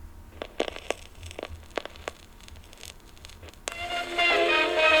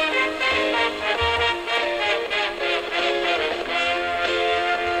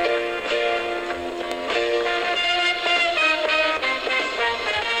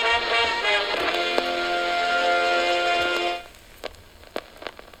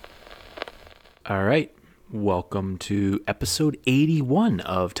All right. Welcome to episode 81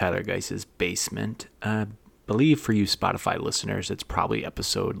 of Tyler Geiss's Basement. I believe for you Spotify listeners, it's probably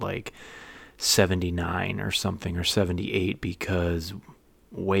episode like 79 or something, or 78, because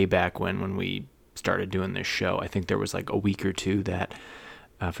way back when we started doing this show, I think there was like a week or two that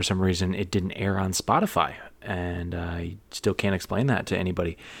for some reason it didn't air on Spotify, and I still can't explain that to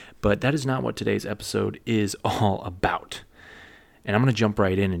anybody. But that is not what today's episode is all about. And I'm going to jump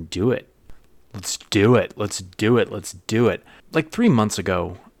right in and do it. Let's do it. Like 3 months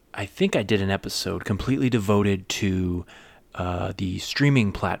ago, I think I did an episode completely devoted to the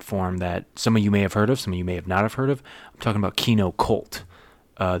streaming platform that some of you may have heard of, some of you may have not have heard of. I'm talking about Kino Cult,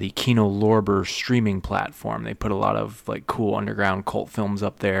 the Kino Lorber streaming platform. They put a lot of like cool underground cult films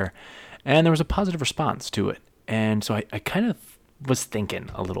up there, and there was a positive response to it. And so I kind of was thinking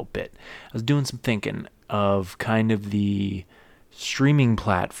a little bit. I was doing some thinking of kind of the streaming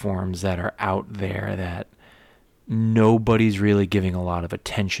platforms that are out there that nobody's really giving a lot of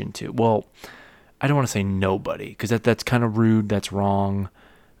attention to. Well, I don't want to say nobody, because that's kind of rude, that's wrong,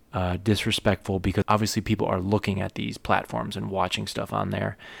 disrespectful, because obviously people are looking at these platforms and watching stuff on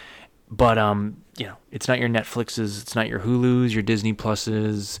there. But, it's not your Netflixes, it's not your Hulus, your Disney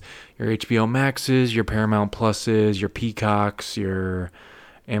Pluses, your HBO Maxes, your Paramount Pluses, your Peacocks, your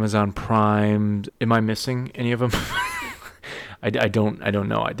Amazon Prime. Am I missing any of them? I don't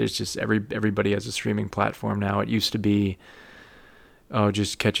know. There's just everybody has a streaming platform now. It used to be,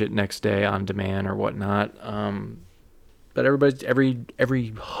 just catch it next day on demand or whatnot. But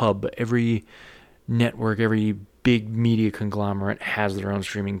every hub, every network, every big media conglomerate has their own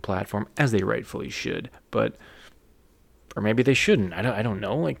streaming platform, as they rightfully should. Or maybe they shouldn't. I don't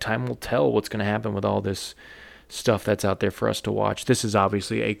know. Like, time will tell what's going to happen with all this stuff that's out there for us to watch. This is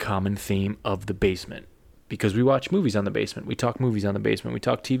obviously a common theme of the basement, because we watch movies on the basement. We talk movies on the basement. We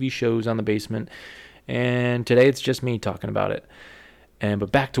talk TV shows on the basement. And today it's just me talking about it.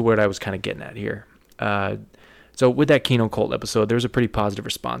 But back to what I was kind of getting at here. So with that Kino Cult episode, there was a pretty positive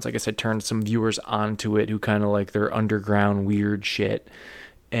response. I guess I turned some viewers onto it who kind of like their underground weird shit.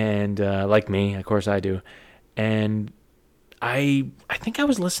 And like me, of course I do. And I think I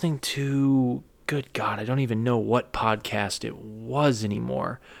was listening to, good God, I don't even know what podcast it was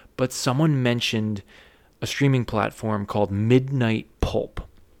anymore. But someone mentioned a streaming platform called Midnight Pulp.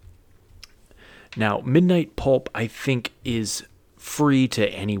 Now, Midnight Pulp, I think, is free to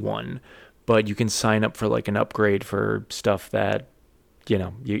anyone, but you can sign up for like an upgrade for stuff that,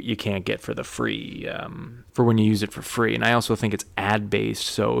 you can't get for the free, for when you use it for free. And I also think it's ad-based,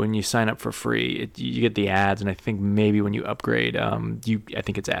 so when you sign up for free, you get the ads, and I think maybe when you upgrade, I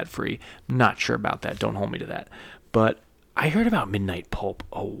think it's ad-free. I'm not sure about that. Don't hold me to that. But I heard about Midnight Pulp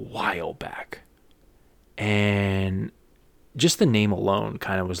a while back. And just the name alone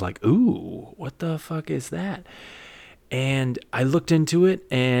kind of was like, ooh, what the fuck is that? And I looked into it,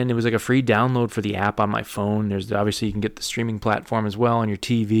 and it was like a free download for the app on my phone. There's obviously you can get the streaming platform as well on your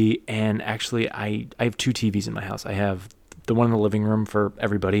TV. And actually, I have two TVs in my house. I have the one in the living room for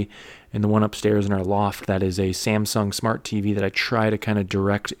everybody, and the one upstairs in our loft that is a Samsung Smart TV that I try to kind of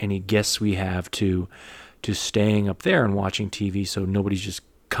direct any guests we have to staying up there and watching TV, so nobody's just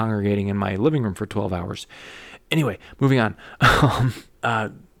congregating in my living room for 12 hours. Anyway, moving on.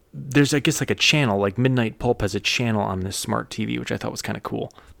 There's, I guess, like a channel, like Midnight Pulp has a channel on this smart TV, which I thought was kind of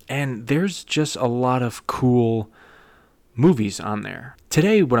cool. And there's just a lot of cool movies on there.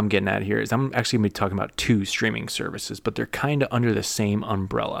 Today, what I'm getting at here is I'm actually going to be talking about two streaming services, but they're kind of under the same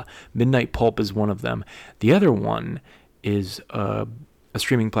umbrella. Midnight Pulp is one of them. The other one is a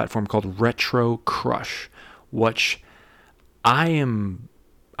streaming platform called Retro Crush, which I'm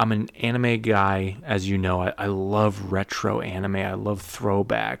an anime guy, as you know. I love retro anime. I love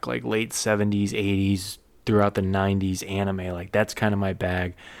throwback, like late 70s, 80s, throughout the 90s anime. Like, that's kind of my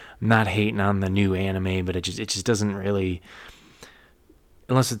bag. I'm not hating on the new anime, but it just doesn't really,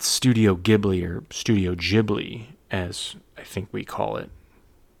 unless it's Studio Ghibli or Studio Ghibli, as I think we call it.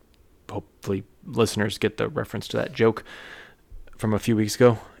 Hopefully listeners get the reference to that joke from a few weeks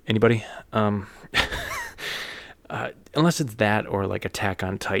ago. Anybody? Unless it's that or like Attack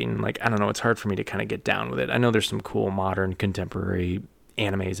on Titan, like, I don't know, it's hard for me to kind of get down with it. I know there's some cool modern contemporary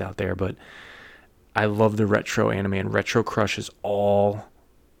animes out there, but I love the retro anime, and Retro Crush is all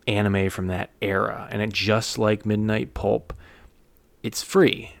anime from that era. And it, just like Midnight Pulp, it's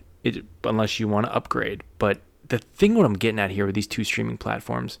free, unless you want to upgrade. But the thing what I'm getting at here with these two streaming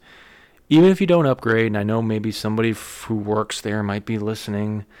platforms, even if you don't upgrade, and I know maybe somebody who works there might be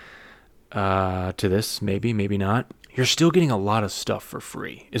listening to this, maybe not, you're still getting a lot of stuff for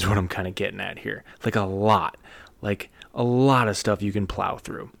free, is what I'm kind of getting at here. Like a lot of stuff you can plow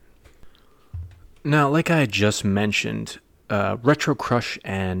through. Now, like I had just mentioned, Retro Crush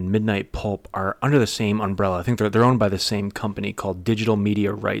and Midnight Pulp are under the same umbrella. I think they're owned by the same company called Digital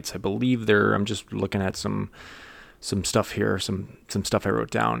Media Rights. I believe they're. I'm just looking at some stuff here, some stuff I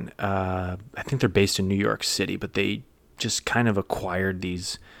wrote down. I think they're based in New York City, but they just kind of acquired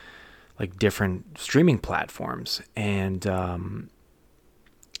these like different streaming platforms, and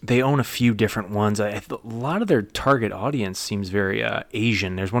they own a few different ones. A lot of their target audience seems very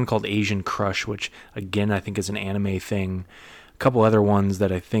Asian. There's one called Asian Crush, which again I think is an anime thing. A couple other ones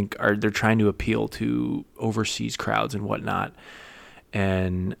that I think they're trying to appeal to overseas crowds and whatnot.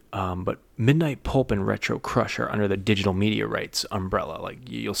 And but Midnight Pulp and Retro Crush are under the Digital Media Rights umbrella. Like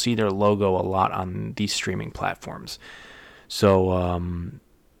you'll see their logo a lot on these streaming platforms. So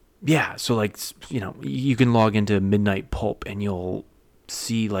yeah, so like you can log into Midnight Pulp and you'll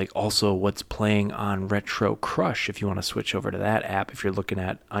see like also what's playing on Retro Crush if you want to switch over to that app if you're looking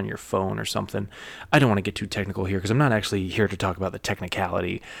at on your phone or something. I don't want to get too technical here because I'm not actually here to talk about the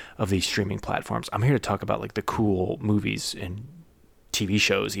technicality of these streaming platforms. I'm here to talk about like the cool movies and TV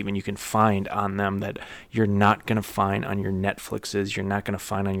shows even you can find on them that you're not going to find on your Netflixes, you're not going to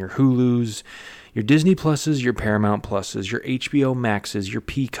find on your Hulus, your Disney Pluses, your Paramount Pluses, your HBO Maxes, your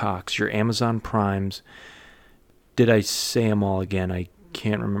Peacocks, your Amazon Primes. Did I say them all again? I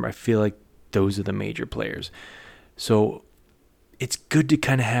can't remember. I feel like those are the major players. So it's good to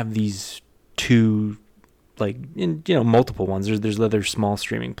kind of have these two, like, multiple ones. There's other small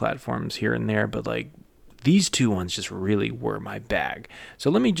streaming platforms here and there, but like these two ones just really were my bag. So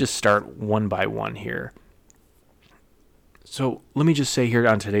let me just start one by one here. So let me just say here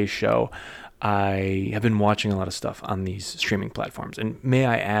on today's show, I have been watching a lot of stuff on these streaming platforms. And may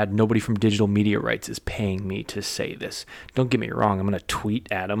I add, nobody from Digital Media Rights is paying me to say this. Don't get me wrong. I'm going to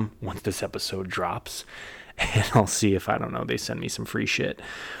tweet at them once this episode drops. And I'll see if, I don't know, they send me some free shit.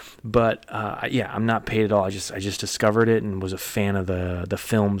 But yeah, I'm not paid at all. I just discovered it and was a fan of the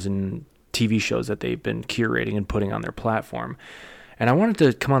films and TV shows that they've been curating and putting on their platform. And I wanted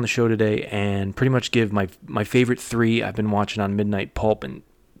to come on the show today and pretty much give my favorite three I've been watching on Midnight Pulp. And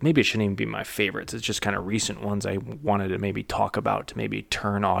maybe it shouldn't even be my favorites. It's just kind of recent ones I wanted to maybe talk about to maybe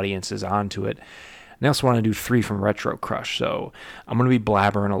turn audiences onto it. And I also want to do three from Retro Crush. So I'm going to be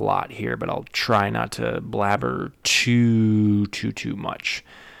blabbering a lot here, but I'll try not to blabber too much.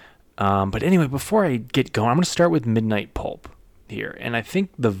 But anyway, before I get going, I'm going to start with Midnight Pulp here. And I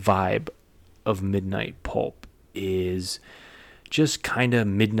think the vibe of Midnight Pulp is just kind of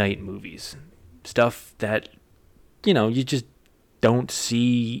midnight movies. Stuff that, you just don't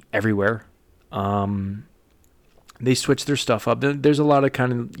see everywhere. They switch their stuff up. There's a lot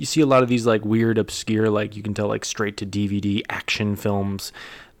of you see a lot of these like weird, obscure, like you can tell like straight to DVD action films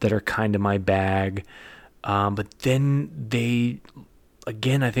that are kind of my bag. But then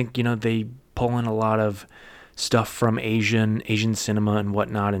I think, they pull in a lot of stuff from Asian cinema and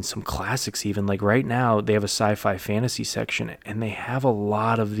whatnot, and some classics even. Like right now they have a sci-fi fantasy section and they have a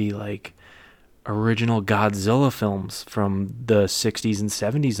lot of the like original Godzilla films from the 60s and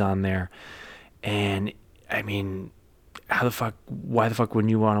 70s on there. And I mean, why the fuck wouldn't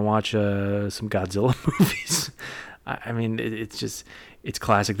you want to watch some Godzilla movies? I mean, it's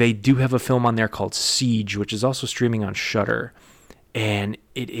classic. They do have a film on there called Siege, which is also streaming on Shudder. And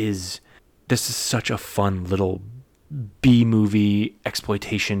this is such a fun little B-movie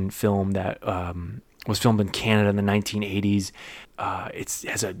exploitation film that was filmed in Canada in the 1980s. It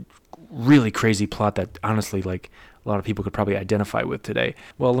has a really crazy plot that honestly, like, a lot of people could probably identify with today.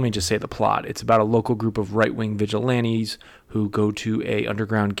 Well, let me just say the plot. It's about a local group of right-wing vigilantes who go to a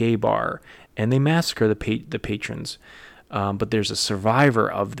underground gay bar and they massacre the patrons. But there's a survivor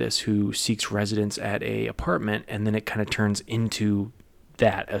of this who seeks residence at a apartment, and then it kind of turns into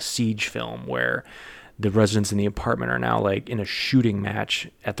a siege film where the residents in the apartment are now like in a shooting match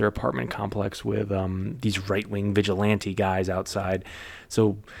at their apartment complex with these right-wing vigilante guys outside.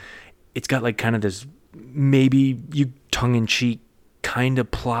 So it's got like kind of this maybe tongue-in-cheek kind of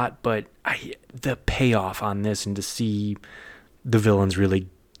plot, but the payoff on this and to see the villains really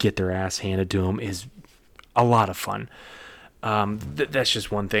get their ass handed to them is a lot of fun. That's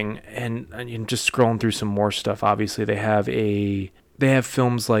just one thing. And just scrolling through some more stuff, obviously they have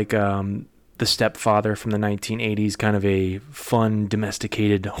films like The Stepfather from the 1980s, kind of a fun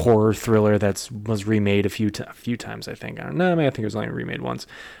domesticated horror thriller was remade a few times, I think. I don't know, I think it was only remade once.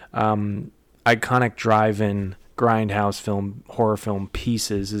 Iconic drive-in grindhouse horror film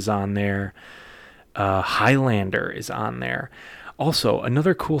Pieces is on there. Highlander is on there. Also,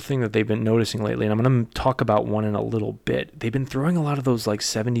 another cool thing that they've been noticing lately, and I'm going to talk about one in a little bit, they've been throwing a lot of those like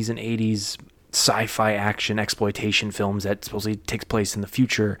 70s and 80s sci-fi action exploitation films that supposedly takes place in the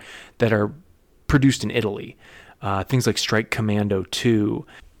future that are produced in Italy. Things like Strike Commando 2.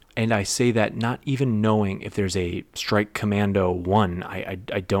 And I say that not even knowing if there's a Strike Commando 1. I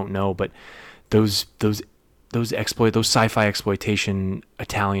don't know, but those sci-fi exploitation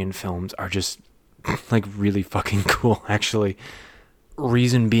Italian films are just like really fucking cool, actually.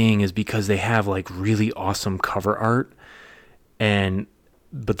 Reason being is because they have like really awesome cover art,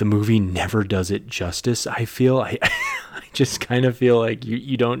 but the movie never does it justice. I feel I just kind of feel like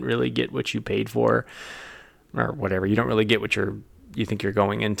you don't really get what you paid for, or whatever. You don't really get what you think you're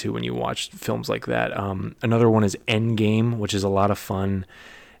going into when you watch films like that. Another one is Endgame, which is a lot of fun,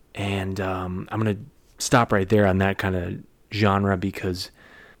 and I'm gonna stop right there on that kind of genre because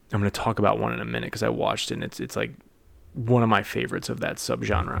I'm gonna talk about one in a minute because I watched it and it's like one of my favorites of that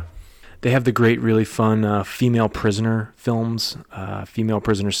subgenre. They have the great, really fun female prisoner films, Female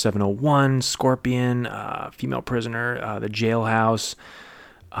Prisoner 701, Scorpion, Female Prisoner, The Jailhouse.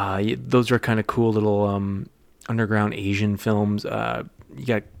 Those are kind of cool little underground Asian films. You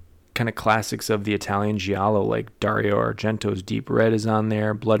got kind of classics of the Italian giallo, like Dario Argento's Deep Red is on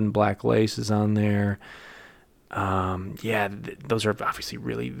there, Blood and Black Lace is on there. Those are obviously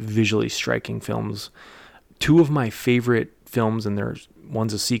really visually striking films. Two of my favorite films, and there's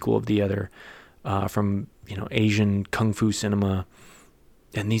one's a sequel of the other, from Asian kung fu cinema,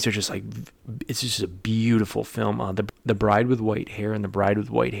 and these are just like, it's just a beautiful film. The Bride with White Hair and The Bride with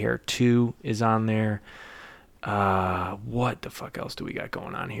White Hair 2 is on there. What the fuck else do we got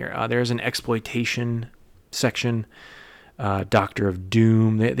going on here? There's an exploitation section, Doctor of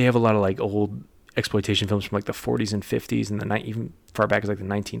Doom. They have a lot of like old exploitation films from like the 40s and 50s and even far back as like the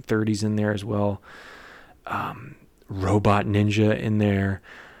 1930s in there as well. Robot Ninja in there.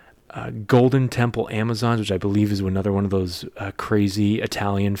 Golden Temple Amazons, which I believe is another one of those crazy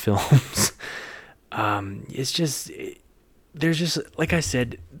Italian films. There's just, like I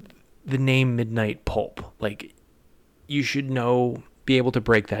said, the name Midnight Pulp. Like, you should be able to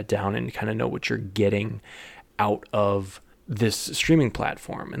break that down and kind of know what you're getting out of this streaming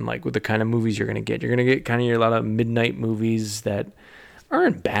platform. And like with the kind of movies you're going to get kind of a lot of midnight movies that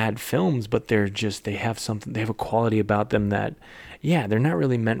aren't bad films, but they have a quality about them that, they're not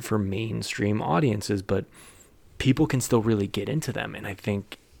really meant for mainstream audiences, but people can still really get into them. And I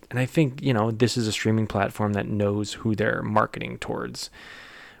think, this is a streaming platform that knows who they're marketing towards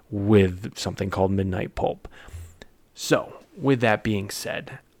with something called Midnight Pulp. So, with that being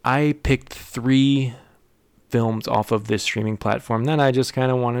said, I picked 3 films off of this streaming platform that I just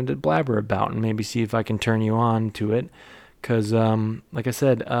kind of wanted to blabber about and maybe see if I can turn you on to it. Because, like I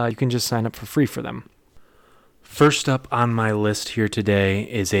said, you can just sign up for free for them. First up on my list here today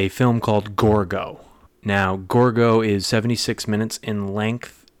is a film called Gorgo. Now, Gorgo is 76 minutes in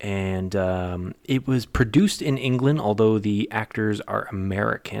length, and it was produced in England, although the actors are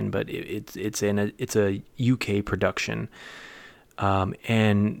American, but it's a UK production,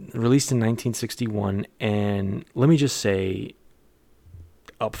 and released in 1961. And let me just say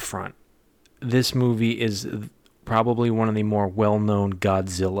up front, this movie is probably one of the more well-known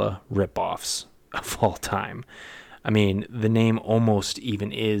Godzilla ripoffs of all time. I mean, the name almost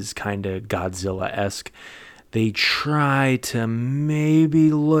even is kind of Godzilla-esque. They try to maybe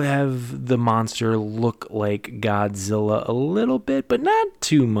have the monster look like Godzilla a little bit, but not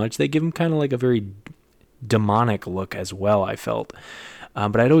too much. They give him kind of like a very demonic look as well, I felt.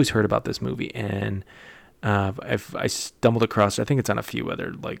 But I'd always heard about this movie, and I stumbled across it. I think it's on a few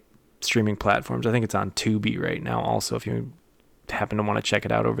other like streaming platforms. I think it's on Tubi right now also, if you happen to want to check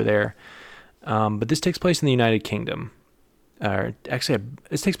it out over there. But this takes place in the United Kingdom.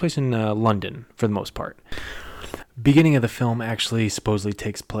 This takes place in London for the most part. Beginning of the film actually supposedly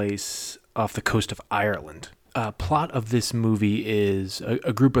takes place off the coast of Ireland. Plot of this movie is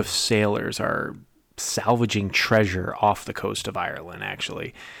a group of sailors are salvaging treasure off the coast of Ireland,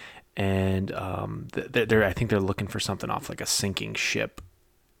 actually. And I think they're looking for something off like a sinking ship.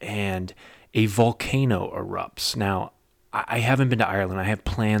 And a volcano erupts. Now, I haven't been to Ireland. I have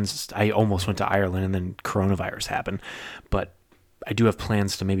plans. I almost went to Ireland and then coronavirus happened. But I do have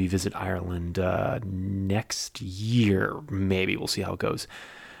plans to maybe visit Ireland next year. Maybe. We'll see how it goes.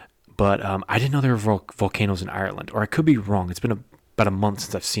 But I didn't know there were volcanoes in Ireland. Or I could be wrong. It's been about a month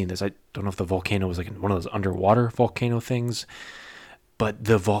since I've seen this. I don't know if the volcano was like one of those underwater volcano things. But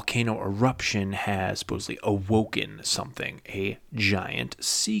the volcano eruption has supposedly awoken something, a giant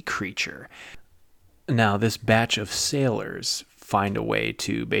sea creature. Now, this batch of sailors find a way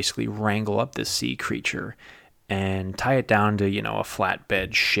to basically wrangle up this sea creature and tie it down to, a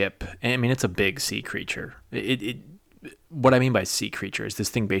flatbed ship. I mean, it's a big sea creature. What I mean by sea creature is this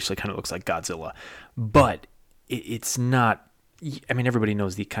thing basically kind of looks like Godzilla, but it's not I mean, everybody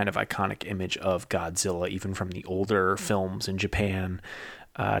knows the kind of iconic image of Godzilla, even from the older films in Japan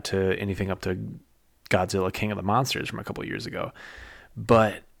to anything up to Godzilla King of the Monsters from a couple of years ago.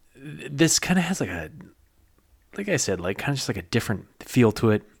 But this kind of has like I said, like kind of just like a different feel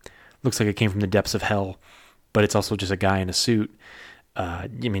to it. Looks like it came from the depths of hell, but it's also just a guy in a suit. I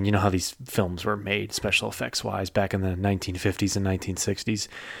mean, you know how these films were made, special effects wise, back in the 1950s and 1960s.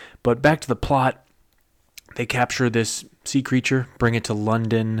 But back to the plot, they capture this sea creature, bring it to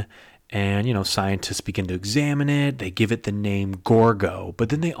London, and, you know, scientists begin to examine it. They give it the name Gorgo, but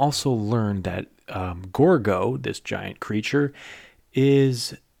then they also learn that Gorgo, this giant creature,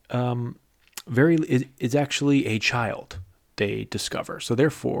 is actually a child, they discover. So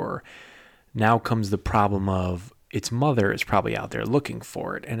therefore, now comes the problem of its mother is probably out there looking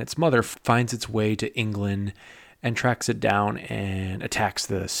for it, and its mother finds its way to England and tracks it down and attacks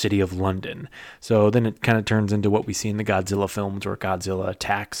the city of London. So then it kind of turns into what we see in the Godzilla films, where Godzilla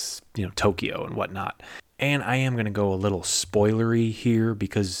attacks, you know, Tokyo and whatnot. And I am going to go a little spoilery here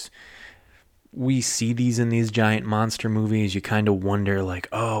because we see these in these giant monster movies. You kind of wonder, like,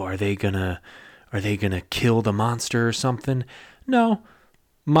 oh, are they gonna kill the monster or something? No.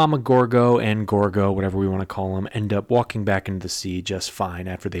 Mama Gorgo and Gorgo, whatever we want to call them, end up walking back into the sea just fine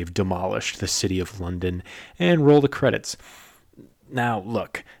after they've demolished the city of London, and roll the credits. Now,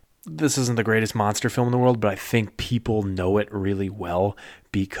 look, this isn't the greatest monster film in the world, but I think people know it really well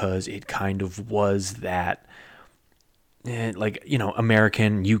because it kind of was that, like, you know,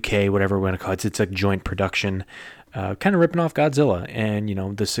 American, UK, whatever we want to call it. It's like joint production, kind of ripping off Godzilla, and, you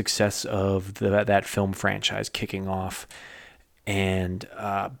know, the success of that film franchise kicking off. And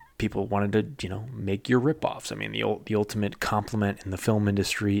people wanted to, you know, make your ripoffs. I mean, the ultimate compliment in the film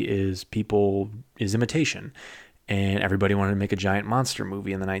industry is imitation. And everybody wanted to make a giant monster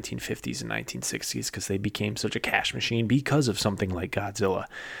movie in the 1950s and 1960s because they became such a cash machine because of something like Godzilla.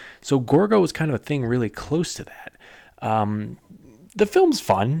 So Gorgo was kind of a thing really close to that. The film's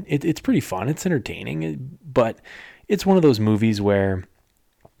fun. It's pretty fun. It's entertaining. But it's one of those movies where,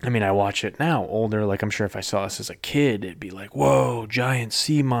 I mean, I watch it now, older, like I'm sure if I saw this as a kid, it'd be like, whoa, giant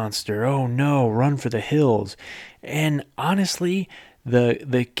sea monster, oh no, run for the hills. And honestly,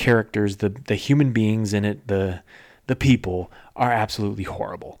 the characters, the human beings in it, the people are absolutely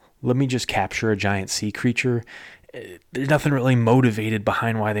horrible. Let me just capture a giant sea creature. There's nothing really motivated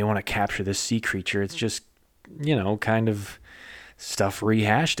behind why they want to capture this sea creature. It's just, you know, kind of stuff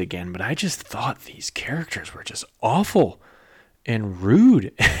rehashed again. But I just thought these characters were just awful and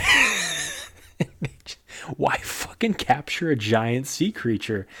rude. Why fucking capture a giant sea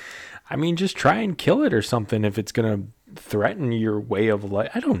creature? I mean, just try and kill it or something if it's gonna threaten your way of life.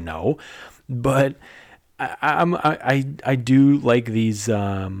 I don't know, but I do like these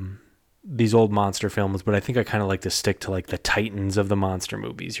old monster films, but I think I kind of like to stick to like the titans of the monster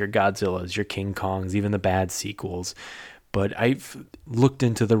movies, your Godzillas, your King Kongs, even the bad sequels. But I've looked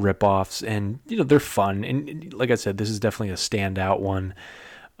into the ripoffs, and, you know, they're fun. And like I said, this is definitely a standout one.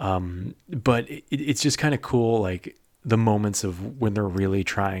 But it's just kind of cool, like the moments of when they're really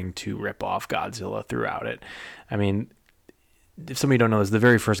trying to rip off Godzilla throughout it. I mean, if somebody don't know this, the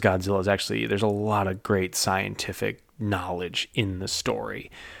very first Godzilla is actually, there's a lot of great scientific knowledge in the story.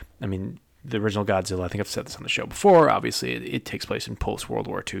 I mean, the original Godzilla, I think I've said this on the show before, obviously it takes place in post-World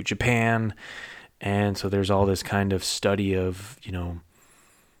War II Japan. And so there's all this kind of study of, you know,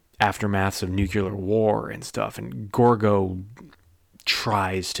 aftermaths of nuclear war and stuff. And Gorgo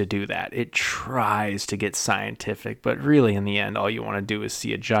tries to do that. It tries to get scientific, but really in the end, all you want to do is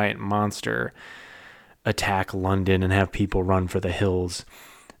see a giant monster attack London and have people run for the hills.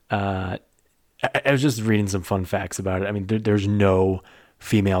 I was just reading some fun facts about it. I mean, there's no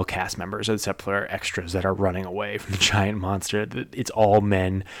female cast members except for extras that are running away from the giant monster. It's all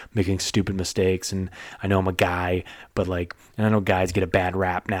men making stupid mistakes. And I know I'm a guy, but like, and I know guys get a bad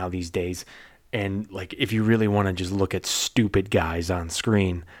rap now these days. And like, if you really want to just look at stupid guys on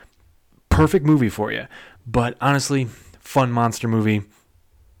screen, perfect movie for you. But honestly, fun monster movie.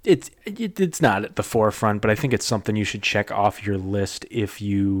 It's not at the forefront, but I think it's something you should check off your list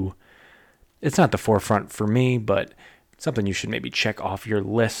it's not the forefront for me, but something you should maybe check off your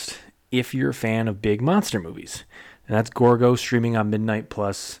list if you're a fan of big monster movies. And that's Gorgo, streaming on Midnight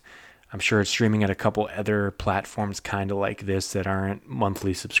Plus. I'm sure it's streaming at a couple other platforms kind of like this that aren't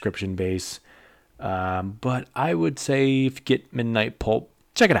monthly subscription based. But I would say if you get Midnight Pulp,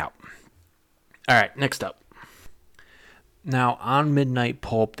 check it out. All right, next up. Now, on Midnight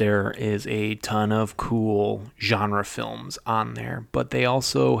Pulp, there is a ton of cool genre films on there, but they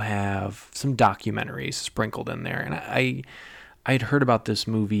also have some documentaries sprinkled in there. And I'd heard about this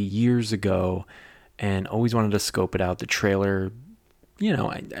movie years ago, and always wanted to scope it out. The trailer,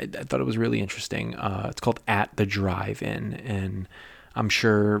 I thought it was really interesting. It's called At the Drive-In, and I'm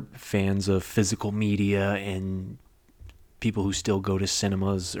sure fans of physical media and people who still go to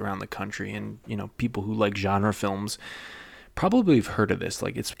cinemas around the country and, people who like genre films probably have heard of this,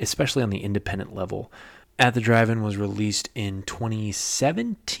 like it's especially on the independent level. At the Drive-In was released in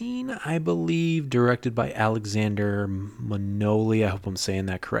 2017, I believe, directed by Alexander Manoli. I hope I'm saying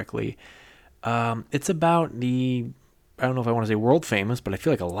that correctly. It's about I don't know if I want to say world famous, but I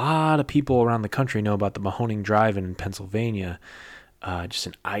feel like a lot of people around the country know about the Mahoning Drive-In in Pennsylvania. Just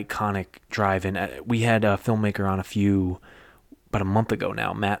an iconic drive-in. We had a filmmaker on about a month ago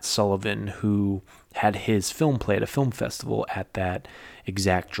now, Matt Sullivan, who had his film play at a film festival at that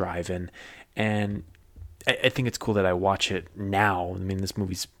exact drive-in. And I think it's cool that I watch it now. I mean, this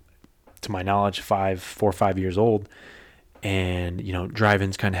movie's, to my knowledge, 4 or 5 years old. And,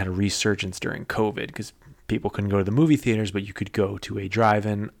 drive-ins kind of had a resurgence during COVID because people couldn't go to the movie theaters, but you could go to a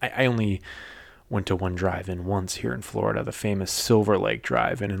drive-in. I only went to one drive-in once here in Florida, the famous Silver Lake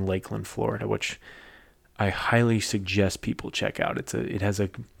Drive-In in Lakeland, Florida, which I highly suggest people check out. It has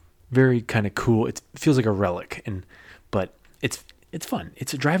a very kind of cool, it feels like a relic, but it's fun.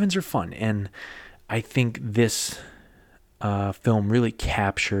 Drive-ins are fun, and I think this film really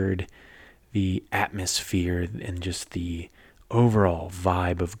captured the atmosphere and just the overall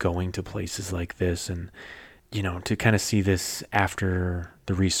vibe of going to places like this. And, to kind of see this after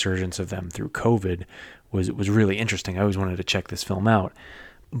the resurgence of them through COVID was really interesting. I always wanted to check this film out.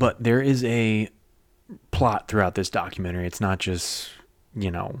 But there is a plot throughout this documentary. It's not just,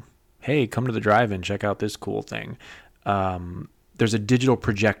 hey, come to the drive-in, check out this cool thing. There's a digital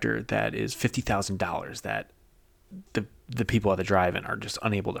projector that is $50,000 that the people at the drive-in are just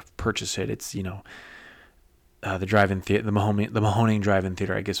unable to purchase it. It's, the drive-in theater, the Mahoning Drive-In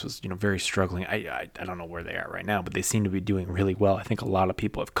Theater, I guess, was, very struggling. I don't know where they are right now, but they seem to be doing really well. I think a lot of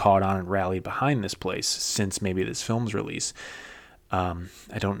people have caught on and rallied behind this place since maybe this film's release. I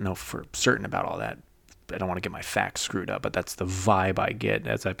don't know for certain about all that. I don't want to get my facts screwed up, but that's the vibe I get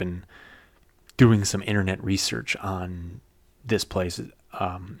as I've been doing some internet research on this place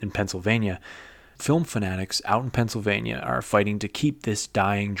in Pennsylvania. Film fanatics out in Pennsylvania are fighting to keep this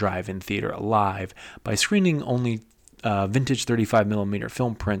dying drive-in theater alive by screening only vintage 35mm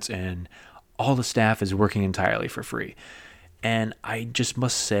film prints, and all the staff is working entirely for free. And I just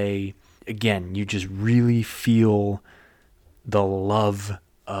must say, again, you just really feel the love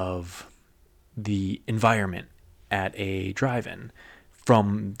of the environment at a drive-in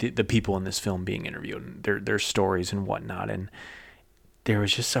from the people in this film being interviewed and their stories and whatnot. And there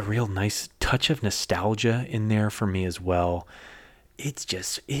was just a real nice touch of nostalgia in there for me as well. It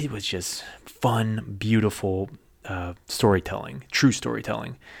was just fun, beautiful storytelling, true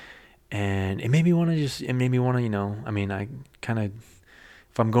storytelling. And it made me want to, I kind of,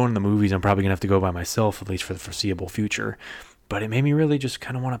 if I'm going to the movies, I'm probably going to have to go by myself, at least for the foreseeable future. But it made me really just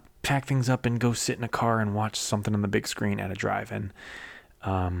kind of want to pack things up and go sit in a car and watch something on the big screen at a drive-in.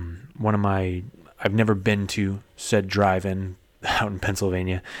 I've never been to said drive-in out in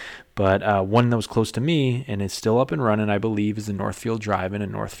Pennsylvania, but one that was close to me and is still up and running, I believe, is the Northfield Drive-In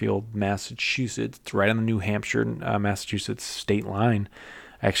in Northfield, Massachusetts. It's right on the New Hampshire, Massachusetts state line.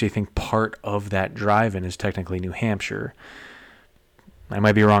 I actually think part of that drive-in is technically New Hampshire. I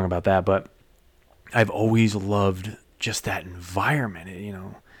might be wrong about that, but I've always loved just that environment.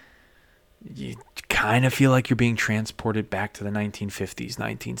 You kind of feel like you're being transported back to the 1950s,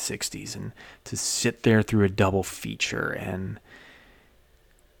 1960s, and to sit there through a double feature and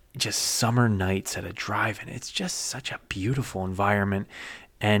just summer nights at a drive-in. It's just such a beautiful environment,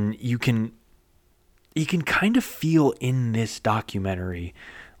 and you can kind of feel in this documentary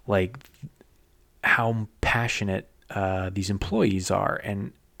like how passionate these employees are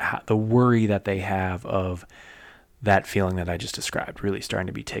and the worry that they have of that feeling that I just described really starting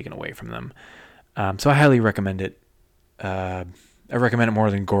to be taken away from them. So I highly recommend it. I recommend it more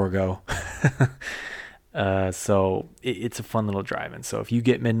than Gorgo. So it's a fun little drive-in. So if you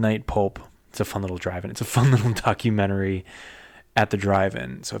get Midnight Pulp, it's a fun little drive-in. It's a fun little documentary at the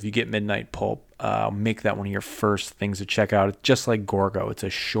drive-in. So if you get Midnight Pulp, make that one of your first things to check out. It's just like Gorgo. It's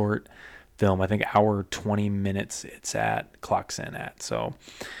a short film. I think hour 20 minutes clocks in at. So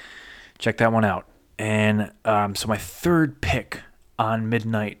check that one out. And so my third pick on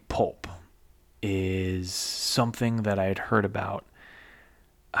Midnight Pulp is something that I had heard about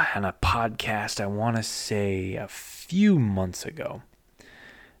on a podcast, I want to say a few months ago.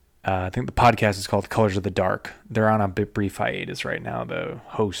 I think the podcast is called Colors of the Dark. They're on a brief hiatus right now. The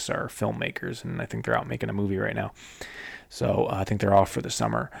hosts are filmmakers, and I think they're out making a movie right now. So I think they're off for the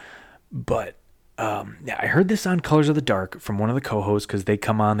summer. But Yeah, I heard this on Colors of the Dark from one of the co-hosts because they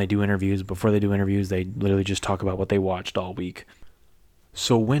come on, they do interviews. Before they do interviews, they literally just talk about what they watched all week.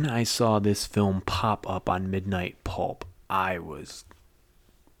 So when I saw this film pop up on Midnight Pulp, I was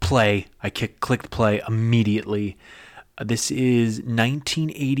I clicked play immediately. This is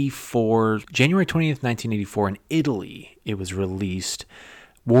 1984, January 20th, 1984 in Italy. It was released.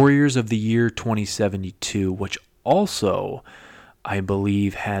 Warriors of the Year 2072, which also, I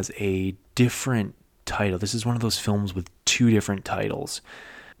believe, has a different title. This is one of those films with two different titles.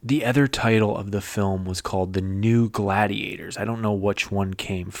 The other title of the film was called The New Gladiators. I don't know which one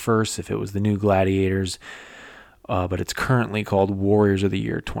came first, if it was The New Gladiators, but it's currently called Warriors of the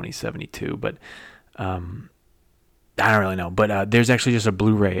Year 2072. But I don't really know. But there's actually just a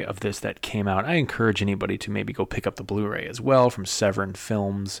Blu-ray of this that came out. I encourage anybody to maybe go pick up the Blu-ray as well from Severin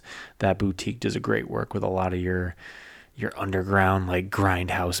Films. That boutique does a great work with a lot of your underground like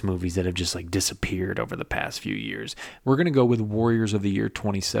grindhouse movies that have just like disappeared over the past few years. We're going to go with Warriors of the Year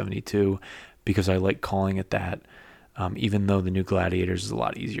 2072 because I like calling it that, even though The New Gladiators is a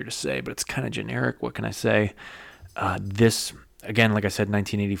lot easier to say, but it's kind of generic. What can I say? This, again, like I said,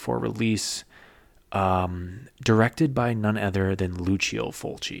 1984 release, directed by none other than Lucio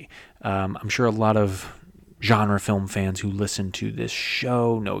Fulci. I'm sure a lot of genre film fans who listen to this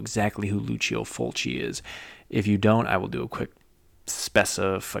show know exactly who Lucio Fulci is. If you don't, I will do a quick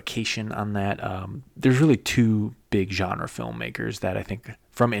specification on that. There's really two big genre filmmakers that I think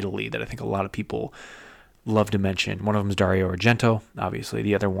from Italy that I think a lot of people love to mention. One of them is Dario Argento, obviously.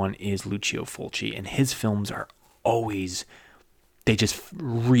 The other one is Lucio Fulci, and his films are always, they just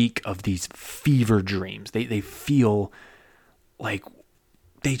reek of these fever dreams. They feel like,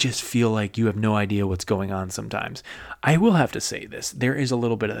 they just feel like you have no idea what's going on sometimes. I will have to say this. There is a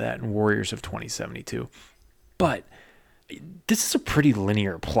little bit of that in Warriors of 2072. But this is a pretty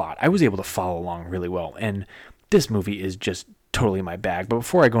linear plot. I was able to follow along really well. And this movie is just totally my bag. But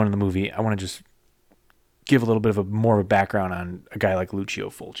before I go into the movie, I want to just give a little bit of more of a background on a guy like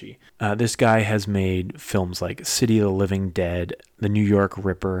Lucio Fulci. This guy has made films like City of the Living Dead, The New York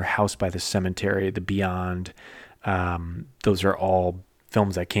Ripper, House by the Cemetery, The Beyond. Those are all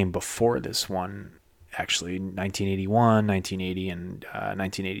films that came before this one, actually, 1981, 1980, and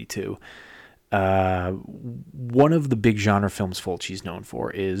 1982. One of the big genre films Fulci's known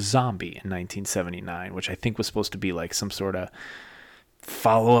for is Zombie in 1979, which I think was supposed to be like some sort of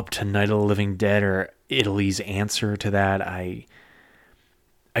follow-up to Night of the Living Dead or Italy's answer to that. I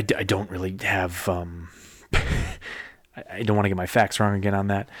don't really have... I don't want to get my facts wrong again on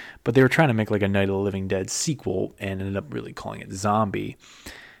that, but they were trying to make like a Night of the Living Dead sequel and ended up really calling it Zombie.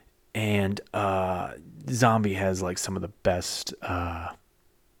 And Zombie has like some of the best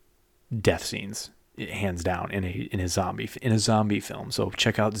death scenes, hands down, in a zombie film. So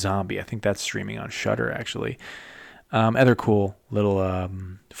check out Zombie. I think that's streaming on Shudder actually. Other cool little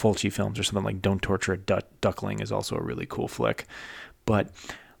Fulci films or something like Don't Torture a Duckling is also a really cool flick. But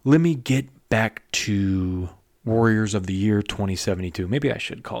let me get back to Warriors of the Year 2072. Maybe I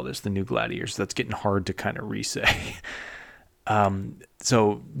should call this The New Gladiators. That's getting hard to kind of re-say.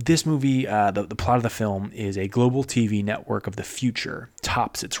 So this movie, the plot of the film is a global TV network of the future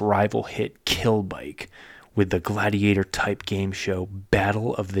tops its rival hit Kill Bike with the gladiator-type game show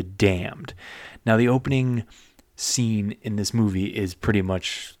Battle of the Damned. Now, the opening scene in this movie is pretty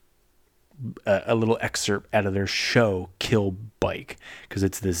much a little excerpt out of their show Kill Bike, because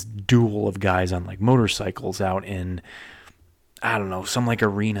it's this duel of guys on like motorcycles out in, I don't know, some like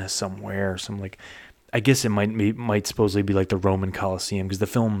arena somewhere, some like, I guess it might supposedly be like the Roman Colosseum, because the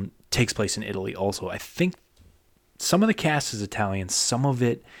film takes place in Italy also. I think some of the cast is Italian, some of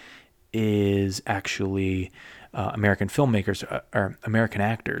it is actually American filmmakers or American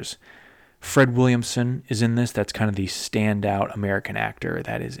actors. Fred Williamson is in this. That's kind of the standout American actor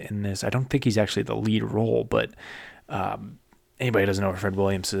that is in this. I don't think he's actually the lead role, but anybody who doesn't know Fred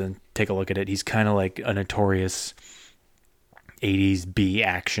Williamson, take a look at it. He's kind of like a notorious 80s B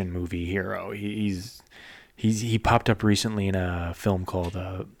action movie hero. He popped up recently in a film called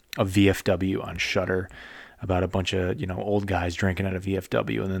a VFW on Shudder about a bunch of old guys drinking at a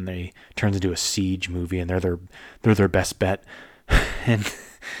VFW, and then they turns into a siege movie, and they're their best bet. And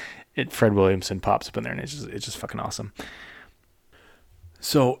Fred Williamson pops up in there, and it's just fucking awesome.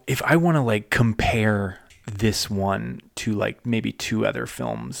 So if I want to like compare this one to like maybe two other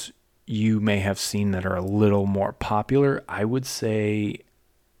films you may have seen that are a little more popular, I would say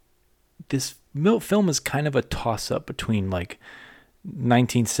this film is kind of a toss-up between like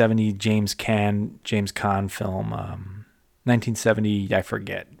 1970 James Caan film, 1970, I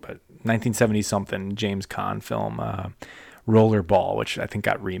forget, but 1970 something James Caan film, Rollerball, which I think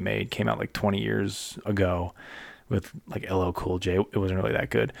got remade, came out like 20 years ago with like LL Cool J. It wasn't really that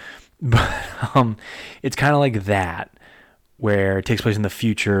good. But it's kind of like that, where it takes place in the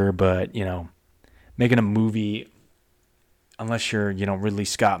future, but, you know, making a movie, unless you're, you know, Ridley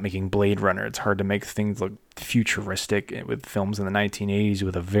Scott making Blade Runner, it's hard to make things look futuristic with films in the 1980s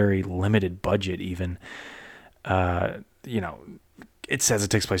with a very limited budget even. You know, it says it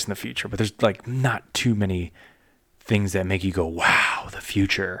takes place in the future, but there's like not too many things that make you go, wow, the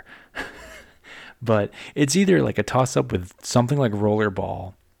future. But it's either like a toss-up with something like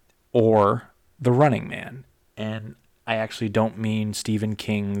Rollerball or The Running Man. And I actually don't mean Stephen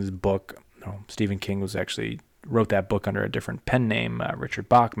King's book. No, Stephen King wrote that book under a different pen name, Richard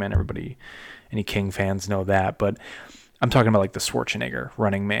Bachman. Everybody, any King fans know that. But I'm talking about like the Schwarzenegger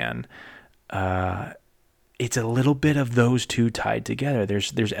Running Man. It's a little bit of those two tied together.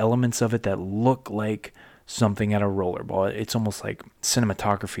 There's elements of it that look like something at a Rollerball. It's almost like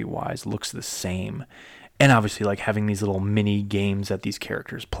cinematography wise looks the same. And obviously like having these little mini games that these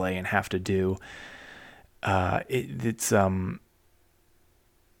characters play and have to do. It's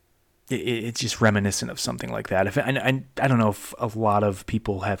just reminiscent of something like that. I don't know if a lot of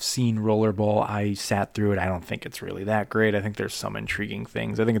people have seen Rollerball. I sat through it. I don't think it's really that great. I think there's some intriguing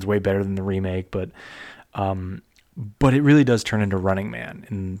things. I think it's way better than the remake, but it really does turn into Running Man,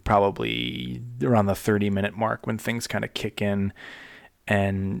 and probably around the 30-minute mark when things kind of kick in,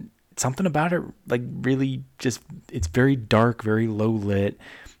 and something about it, like, really just, it's very dark, very low lit.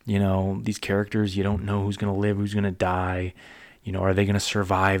 You know, these characters, you don't know who's going to live, who's going to die. You know, are they going to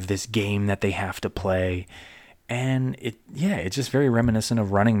survive this game that they have to play? And it's just very reminiscent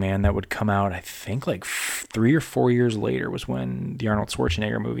of Running Man that would come out, I think, like 3 or 4 years later was when the Arnold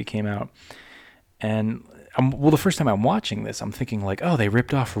Schwarzenegger movie came out. And the first time I'm watching this, I'm thinking like, oh, they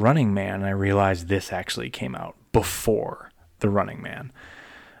ripped off Running Man. And I realized this actually came out before the Running Man.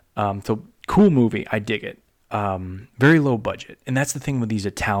 So cool movie. I dig it. Very low budget. And that's the thing with these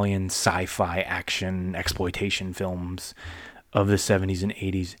Italian sci-fi action exploitation films of the 70s and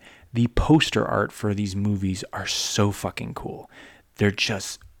 80s. The poster art for these movies are so fucking cool. They're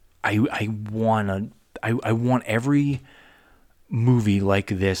just, I want every movie like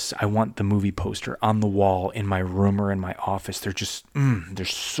this. I want the movie poster on the wall in my room or in my office. They're just, they're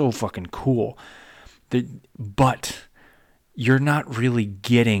so fucking cool. But you're not really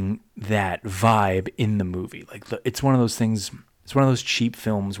getting that vibe in the movie. Like, it's one of those things, it's one of those cheap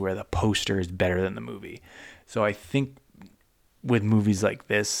films where the poster is better than the movie. So I think with movies like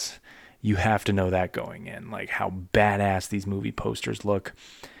this, you have to know that going in, like how badass these movie posters look.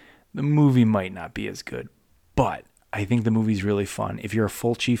 The movie might not be as good, but I think the movie's really fun. If you're a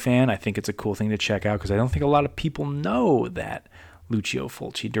Fulci fan, I think it's a cool thing to check out, because I don't think a lot of people know that Lucio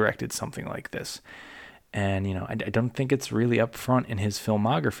Fulci directed something like this. And, you know, I don't think it's really up front in his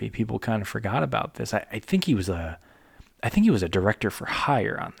filmography. People kind of forgot about this. I think he was a director for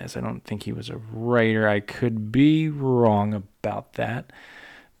hire on this. I don't think he was a writer. I could be wrong about that.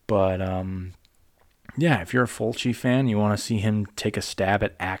 But, yeah, if you're a Fulci fan, you want to see him take a stab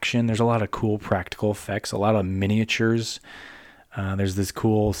at action. There's a lot of cool practical effects, a lot of miniatures. There's this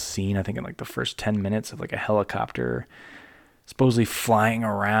cool scene, I think in like the first 10 minutes, of like a helicopter supposedly flying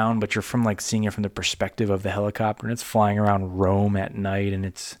around, but you're seeing it from the perspective of the helicopter, and it's flying around Rome at night, and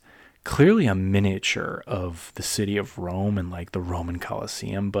it's clearly a miniature of the city of Rome and like the Roman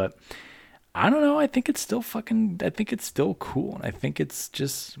Colosseum. But I don't know. I think it's still cool. And I think it's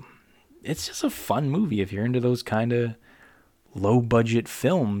just a fun movie if you're into those kind of low budget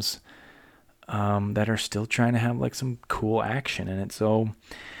films that are still trying to have like some cool action in it. So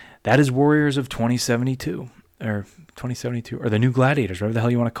that is Warriors of 2072 or The New Gladiators, whatever the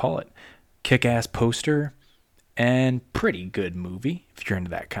hell you want to call it. Kick-ass poster and pretty good movie if you're into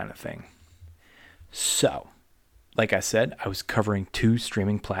that kind of thing. So, like I said, I was covering 2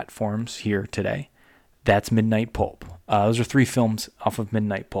 streaming platforms here today. That's Midnight Pulp. Those are 3 films off of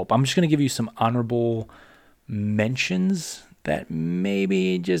Midnight Pulp. I'm just going to give you some honorable mentions that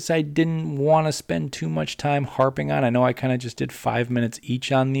maybe just I didn't want to spend too much time harping on. I know I kind of just did 5 minutes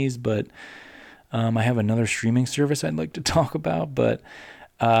each on these, but I have another streaming service I'd like to talk about. But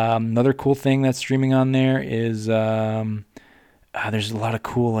another cool thing that's streaming on there is there's a lot of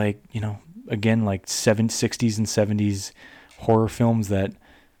cool, like, you know, again, like 60s and 70s horror films that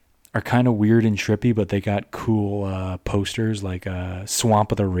are kind of weird and trippy, but they got cool posters, like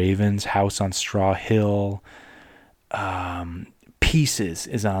Swamp of the Ravens, House on Straw Hill. Pieces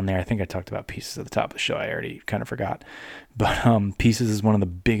is on there. I think I talked about Pieces at the top of the show. I already kind of forgot. But Pieces is one of the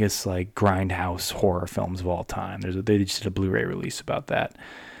biggest like grindhouse horror films of all time. They just did a Blu-ray release about that.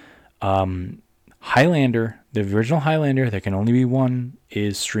 Highlander, the original Highlander, there can only be one,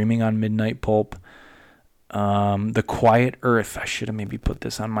 is streaming on Midnight Pulp. The Quiet Earth, I should have maybe put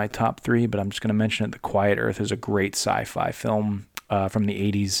this on my top 3, but I'm just going to mention it. The Quiet Earth is a great sci-fi film from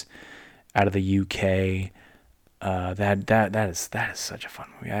the 80s out of the UK. That is such a fun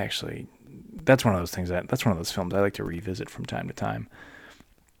movie. That's one of those films I like to revisit from time to time.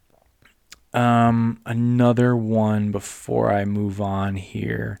 Another one before I move on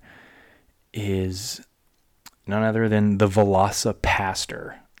here is none other than The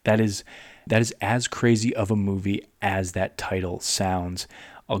VelociPastor. That is as crazy of a movie as that title sounds.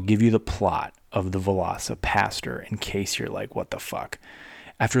 I'll give you the plot of The VelociPastor in case you're like, what the fuck?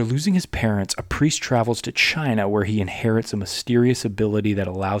 After losing his parents, a priest travels to China where he inherits a mysterious ability that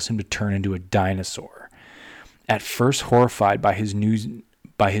allows him to turn into a dinosaur. At first horrified by his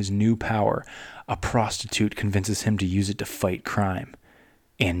new power, a prostitute convinces him to use it to fight crime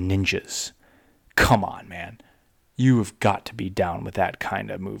and ninjas. Come on, man. You have got to be down with that kind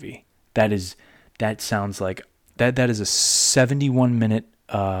of movie. That sounds like that is a 71-minute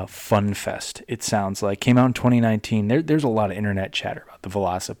fun fest. It sounds like came out in 2019. There's a lot of internet chatter about The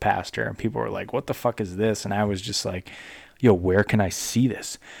VelociPastor, and people were like, "What the fuck is this?" And I was just like, "Yo, where can I see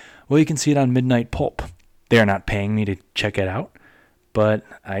this?" Well, you can see it on Midnight Pulp. They are not paying me to check it out, but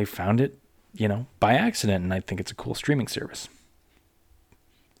I found it, by accident, and I think it's a cool streaming service.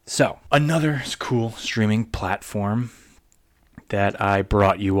 So, another cool streaming platform that I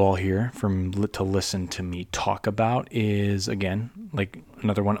brought you all here to listen to me talk about is, again, like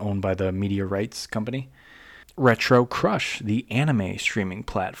another one owned by the Media Rights Company, Retro Crush, the anime streaming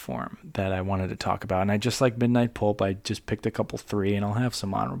platform that I wanted to talk about. And I just like Midnight Pulp. I just picked a couple 3, and I'll have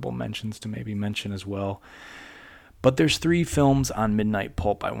some honorable mentions to maybe mention as well. But there's 3 films on Midnight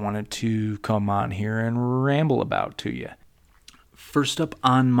Pulp I wanted to come on here and ramble about to you. First up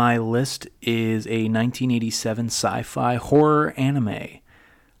on my list is a 1987 sci-fi horror anime,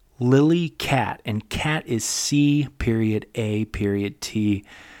 Lily Cat, and Cat is C.A.T.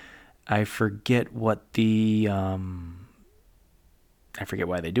 I forget what I forget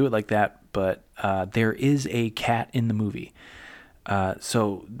why they do it like that, but there is a cat in the movie.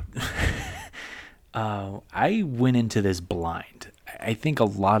 So I went into this blind. I think a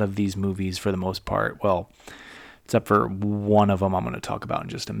lot of these movies, for the most part, well, except for one of them I'm going to talk about in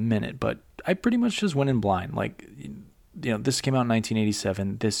just a minute, but I pretty much just went in blind. Like, this came out in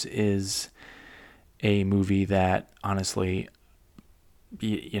 1987. This is a movie that, honestly,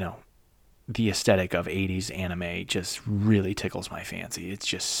 the aesthetic of 80s anime just really tickles my fancy. It's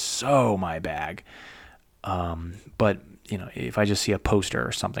just so my bag. But, if I just see a poster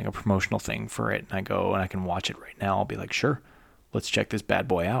or something, a promotional thing for it, and I go and I can watch it right now, I'll be like, sure, let's check this bad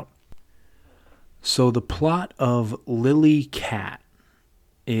boy out. So the plot of Lily Cat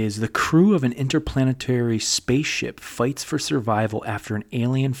is the crew of an interplanetary spaceship fights for survival after an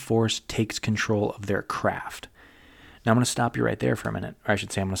alien force takes control of their craft. Now I'm going to stop you right there for a minute. Or I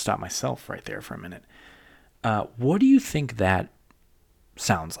should say I'm going to stop myself right there for a minute. What do you think that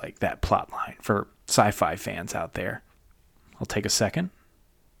sounds like, that plot line, for sci-fi fans out there? I'll take a second.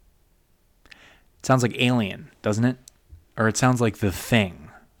 It sounds like Alien, doesn't it? Or it sounds like The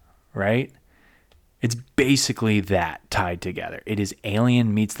Thing, right? It's basically that tied together. It is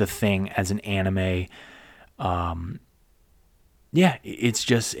Alien meets The Thing as an anime. It's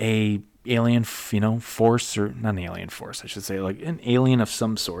just a alien, force, or not an alien force, I should say, like an alien of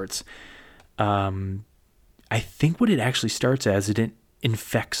some sorts. I think what it actually starts as, it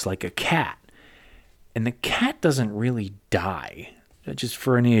infects like a cat. And the cat doesn't really die. Just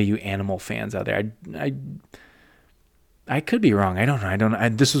for any of you animal fans out there, I could be wrong. I don't know.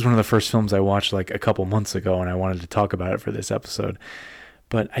 This was one of the first films I watched like a couple months ago, and I wanted to talk about it for this episode.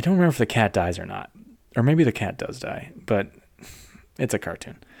 But I don't remember if the cat dies or not. Or maybe the cat does die, but it's a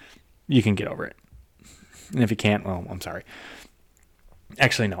cartoon. You can get over it. And if you can't, well, I'm sorry.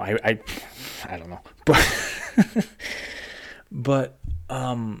 Actually, no, I don't know. But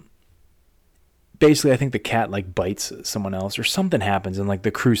basically, I think the cat like bites someone else or something happens, and like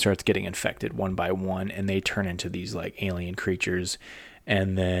the crew starts getting infected one by one, and they turn into these like alien creatures,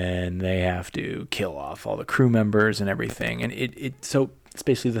 and then they have to kill off all the crew members and everything. And so it's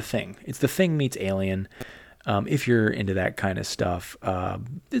basically The Thing. It's The Thing meets Alien. If you're into that kind of stuff,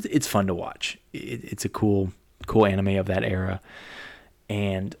 it's fun to watch. It's a cool anime of that era,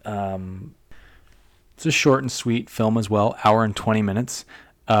 and it's a short and sweet film as well, hour and 20 minutes.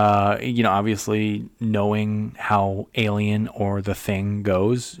 Obviously knowing how Alien or The Thing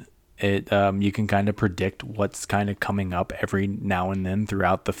goes, you can kind of predict what's kind of coming up every now and then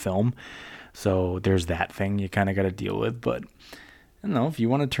throughout the film. So there's that thing you kind of got to deal with, but I don't know, if you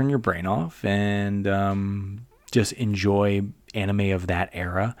want to turn your brain off and just enjoy anime of that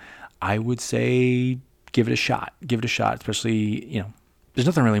era, I would say give it a shot. Give it a shot, especially, there's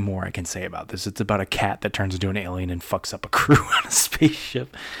nothing really more I can say about this. It's about a cat that turns into an alien and fucks up a crew on a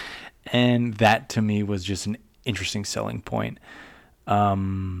spaceship. And that to me was just an interesting selling point.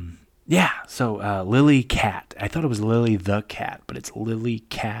 So Lily Cat. I thought it was Lily the Cat, but it's Lily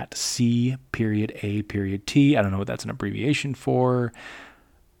Cat, C.A.T. I don't know what that's an abbreviation for.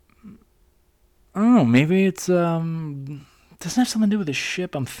 I don't know, maybe it's doesn't have something to do with the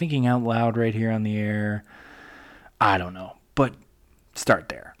ship. I'm thinking out loud right here on the air. I don't know, but start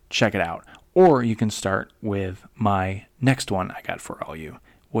there. Check it out. Or you can start with my next one I got for all you,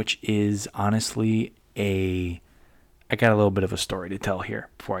 which is honestly I got a little bit of a story to tell here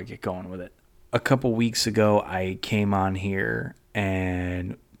before I get going with it. A couple weeks ago, I came on here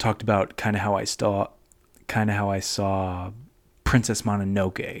and talked about kind of how I saw Princess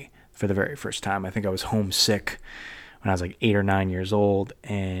Mononoke for the very first time. I think I was homesick when I was like 8 or 9 years old,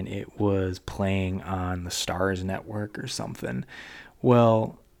 and it was playing on the Stars Network or something.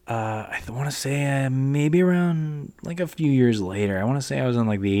 Well, I want to say maybe around like a few years later. I want to say I was in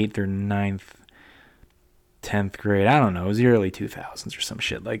like the 8th or 9th, 10th grade. I don't know. It was the early 2000s or some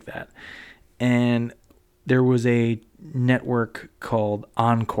shit like that. And there was a network called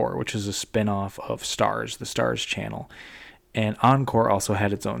Encore, which is a spinoff of Stars, the Stars channel. And Encore also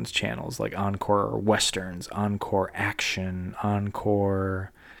had its own channels, like Encore Westerns, Encore Action,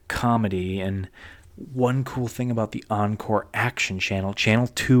 Encore Comedy. And one cool thing about the Encore Action channel, channel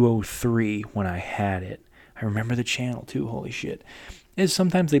 203, when I had it, I remember the channel too, holy shit, is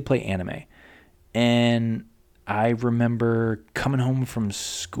sometimes they play anime. And I remember coming home from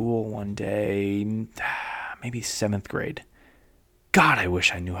school one day, maybe 7th grade. God, I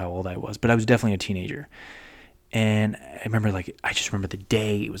wish I knew how old I was, but I was definitely a teenager. And I just remember the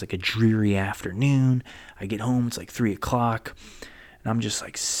day. It was like a dreary afternoon. I get home, it's like 3 o'clock, and I'm just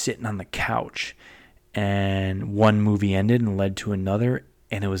like sitting on the couch. And one movie ended and led to another,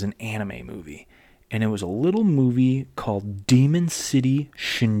 and it was an anime movie. And it was a little movie called Demon City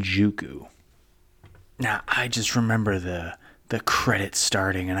Shinjuku. Now, I just remember the credits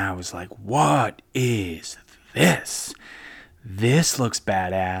starting, and I was like, what is this? This looks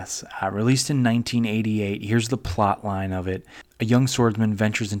badass. Released in 1988. Here's the plot line of it. A young swordsman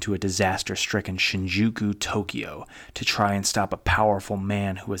ventures into a disaster-stricken Shinjuku, Tokyo, to try and stop a powerful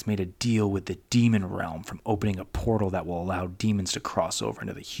man who has made a deal with the demon realm from opening a portal that will allow demons to cross over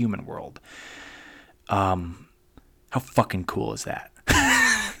into the human world. How fucking cool is that?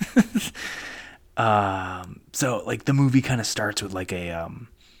 So like the movie kind of starts with like a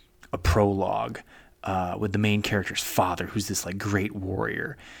prologue with the main character's father, who's this like great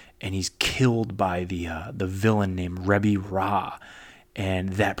warrior, and he's killed by the villain named Rebi Ra, and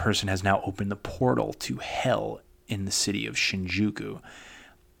that person has now opened the portal to hell in the city of Shinjuku,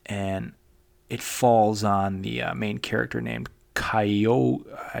 and it falls on the main character named Kaio.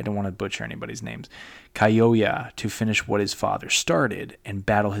 I don't want to butcher anybody's names. Kaioya, to finish what his father started and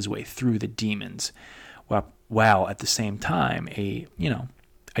battle his way through the demons, while at the same time a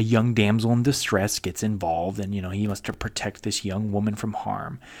young damsel in distress gets involved, and he wants to protect this young woman from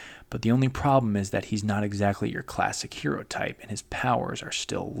harm. But the only problem is that he's not exactly your classic hero type, and his powers are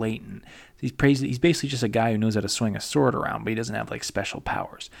still latent. He's basically just a guy who knows how to swing a sword around, but he doesn't have like special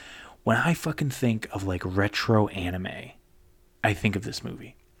powers. When I fucking think of like retro anime, I think of this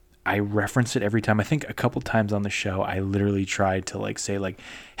movie. I reference it every time. I think a couple times on the show, I literally tried to like say like,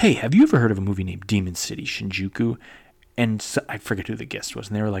 hey, have you ever heard of a movie named Demon City Shinjuku? And so, I forget who the guest was,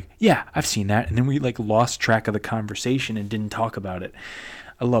 and they were like, yeah, I've seen that. And then we like lost track of the conversation and didn't talk about it.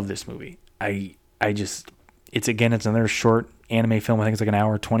 I love this movie. It's another short anime film. I think it's like an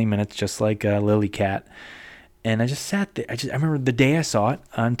hour, 20 minutes, just like Lily Cat. And I just sat there. I remember the day I saw it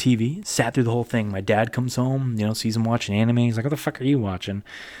on TV, sat through the whole thing. My dad comes home, sees him watching anime. He's like, what the fuck are you watching?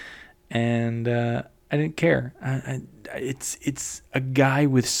 And I didn't care. It's a guy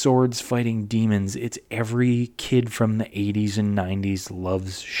with swords fighting demons. It's every kid from the 80s and 90s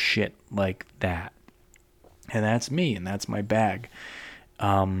loves shit like that. And that's me, and that's my bag.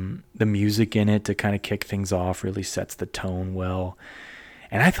 The music in it to kind of kick things off really sets the tone well.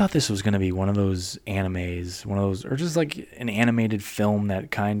 And I thought this was going to be one of those animes, or just like an animated film that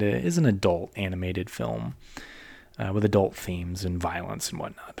kind of is an adult animated film. With adult themes and violence and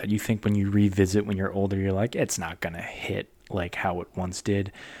whatnot, that you think when you revisit when you're older, you're like, it's not going to hit like how it once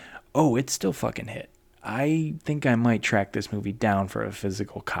did. Oh, it still fucking hit. I think I might track this movie down for a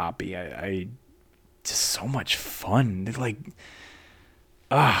physical copy. Just so much fun. Like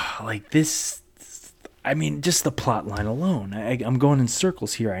this, I mean, just the plot line alone. I'm going in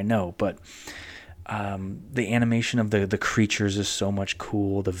circles here, I know, but the animation of the creatures is so much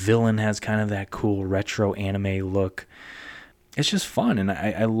cool. The villain has kind of that cool retro anime look. It's just fun, and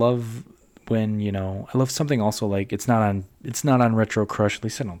I love when, I love something also like it's not on Retro Crush. At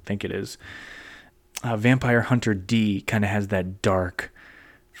least I don't think it is. Vampire Hunter D kind of has that dark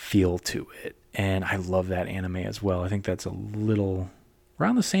feel to it, and I love that anime as well. I think that's a little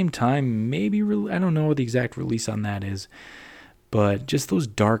around the same time, maybe. I don't know what the exact release on that is, but just those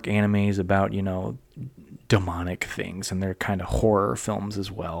dark animes about demonic things, and they're kind of horror films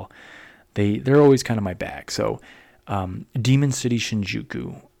as well. They're always kind of my bag. So Demon City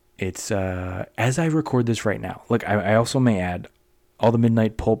Shinjuku. It's as I record this right now. Look, I also may add all the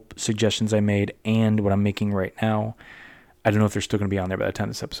Midnight Pulp suggestions I made and what I'm making right now. I don't know if they're still going to be on there by the time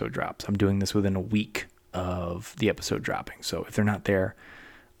this episode drops. I'm doing this within a week of the episode dropping. So if they're not there,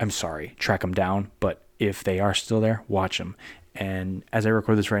 I'm sorry. Track them down. But if they are still there, watch them. And as I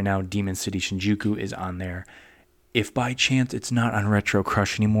record this right now, Demon City Shinjuku is on there. If by chance it's not on Retro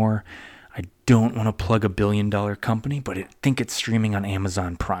Crush anymore, I don't want to plug a billion-dollar company, but I think it's streaming on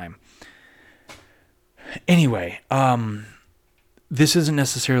Amazon Prime. Anyway, this isn't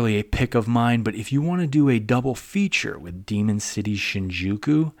necessarily a pick of mine, but if you want to do a double feature with Demon City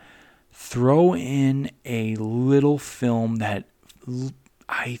Shinjuku, throw in a little film that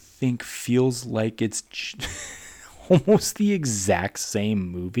I think feels like it's almost the exact same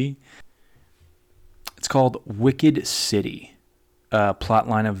movie. It's called Wicked City.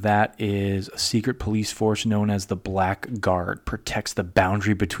 Plotline of that is a secret police force known as the Black Guard protects the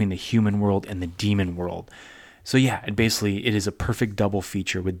boundary between the human world and the demon world. So yeah, it is a perfect double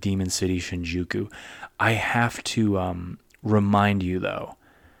feature with Demon City Shinjuku. I have to remind you though,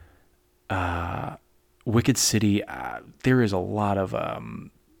 Wicked City, there is a lot of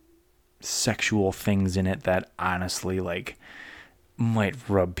sexual things in it that honestly might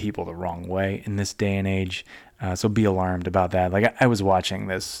rub people the wrong way in this day and age. So be alarmed about that. I was watching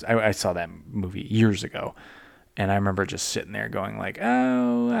this. I saw that movie years ago, and I remember just sitting there going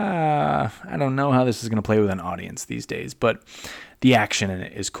I don't know how this is going to play with an audience these days. But the action in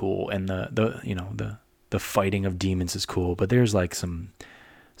it is cool, and the fighting of demons is cool. But there's some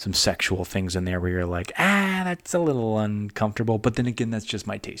sexual things in there where you're that's a little uncomfortable. But then again, that's just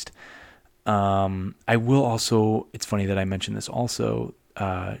my taste. I will also. It's funny that I mentioned this also.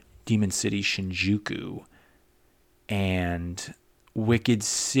 Demon City Shinjuku and Wicked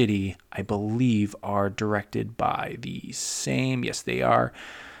City, I believe, are directed by the same. Yes, they are.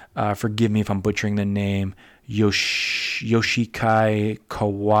 Forgive me if I'm butchering the name. Yoshikai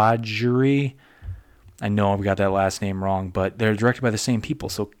Kawajiri. I know I've got that last name wrong, but they're directed by the same people,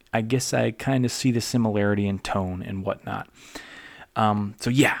 so I guess I kind of see the similarity in tone and whatnot. So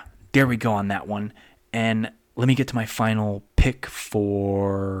yeah, there we go on that one. And let me get to my final pick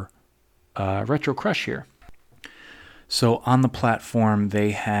for Retro Crush here. So on the platform,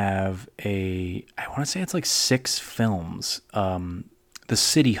 they have I want to say it's 6 films, the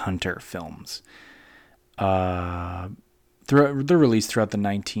City Hunter films. They're released throughout the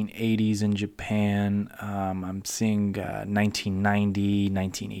 1980s in Japan. I'm seeing 1990,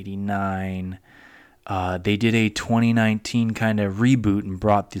 1989. They did a 2019 kind of reboot and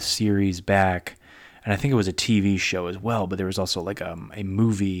brought the series back. And I think it was a TV show as well, but there was also a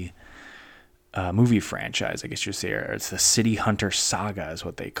movie franchise, I guess you'd say. It's the City Hunter Saga is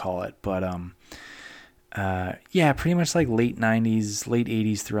what they call it. But yeah, pretty much late 90s, late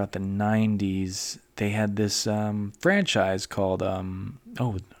 80s throughout the 90s, they had this franchise called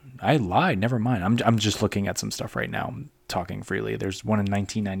I lied, never mind. I'm just looking at some stuff right now. I'm talking freely. There's one in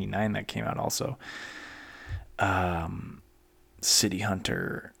 1999 that came out also. City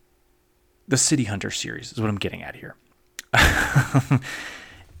Hunter. The City Hunter series is what I'm getting at here.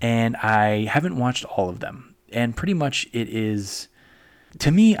 And I haven't watched all of them. And pretty much it is,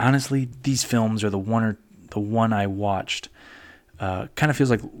 to me, honestly, these films are the one I watched. Kind of feels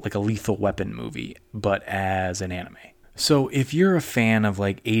like a Lethal Weapon movie, but as an anime. So if you're a fan of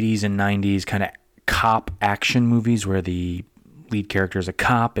 80s and 90s kind of cop action movies where the lead character is a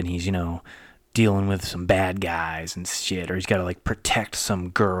cop and he's, dealing with some bad guys and shit, or he's got to protect some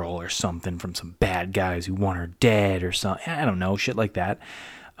girl or something from some bad guys who want her dead or something, I don't know, shit like that.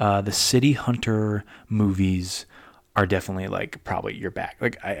 The City Hunter movies are definitely probably your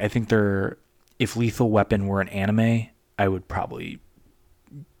bag. I think if Lethal Weapon were an anime, I would probably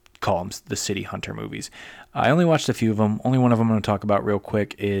call them the City Hunter movies. I only watched a few of them. Only one of them I'm going to talk about real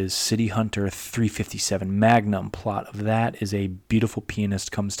quick is City Hunter 357 Magnum. Plot of that is a beautiful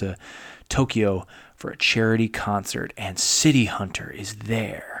pianist comes to Tokyo for a charity concert, and City Hunter is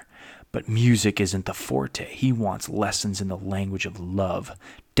there. But music isn't the forte. He wants lessons in the language of love.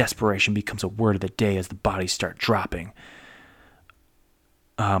 Desperation becomes a word of the day as the bodies start dropping.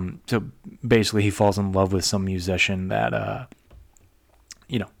 So basically, he falls in love with some musician that,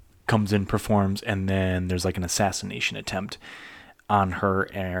 comes in, performs, and then there's like an assassination attempt on her.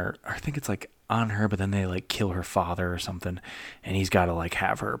 Or I think it's like on her, but then they like kill her father or something, and he's got to like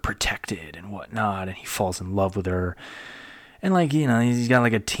have her protected and whatnot, and he falls in love with her. And like, he's got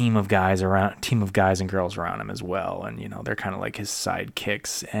like a team of guys and girls around him as well. And, they're kind of like his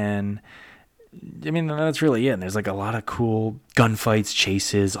sidekicks. And I mean, that's really it. And there's like a lot of cool gunfights,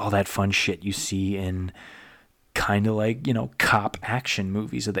 chases, all that fun shit you see in kind of like, cop action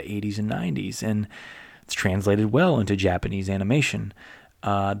movies of the 80s and 90s. And it's translated well into Japanese animation.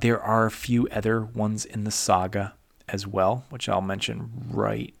 There are a few other ones in the saga as well, which I'll mention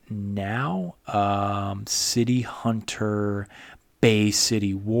right now. City Hunter, Bay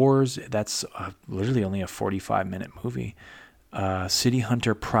City Wars. That's literally only a 45-minute movie. City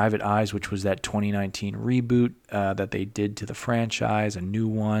Hunter Private Eyes, which was that 2019 reboot that they did to the franchise, a new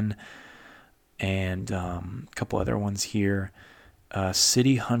one, and a couple other ones here.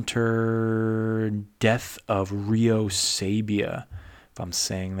 City Hunter Death of Rio Sabia, if I'm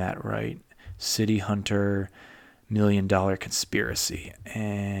saying that right. City Hunter $1 Million Conspiracy,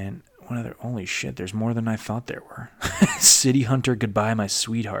 and one other. Holy shit, there's more than I thought there were. City Hunter Goodbye My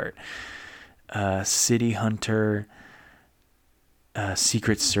Sweetheart, City Hunter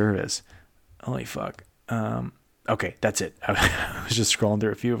Secret Service. Holy fuck. Okay, that's it. I was just scrolling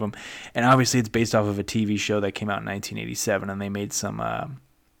through a few of them, and obviously it's based off of a TV show that came out in 1987, and they made some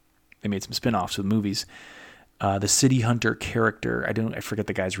spin-offs with movies. The City Hunter character, I forget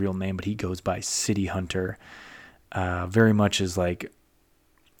the guy's real name, but he goes by City Hunter. Very much is like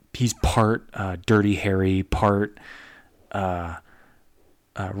he's part Dirty Harry, part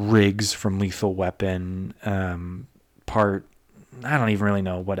Riggs from Lethal Weapon, part I don't even really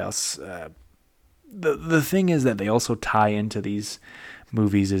know what else. The thing is that they also tie into these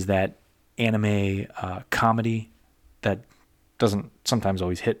movies is that anime comedy that doesn't sometimes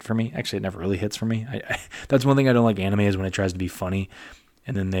always hit for me. Actually, it never really hits for me. That's one thing I don't like anime is when it tries to be funny,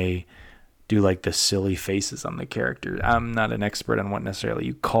 and then they do like the silly faces on the character. I'm not an expert on what necessarily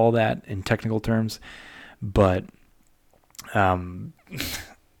you call that in technical terms, but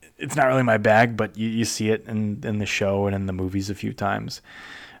it's not really my bag, but you see it in the show and in the movies a few times.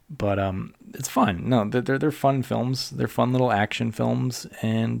 But it's fun. No, they're fun films. They're fun little action films,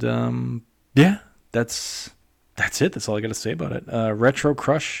 and yeah, that's it. That's all I got to say about it. Retro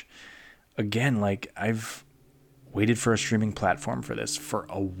Crush, again, like I've waited for a streaming platform for this for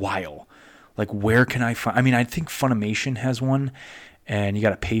a while. Like, where can I find? I mean, I think Funimation has one, and you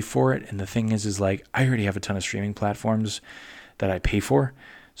got to pay for it. And the thing is like I already have a ton of streaming platforms that I pay for.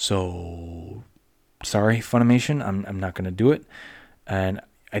 So, sorry, Funimation, I'm not going to do it. And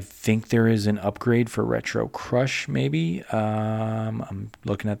I think there is an upgrade for Retro Crush, maybe. I'm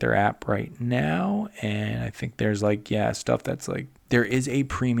looking at their app right now, and I think there's stuff that's like there is a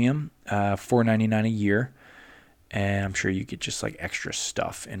premium, $4.99 a year. And I'm sure you get just like extra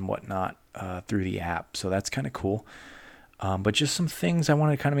stuff and whatnot through the app. So that's kind of cool. But just some things I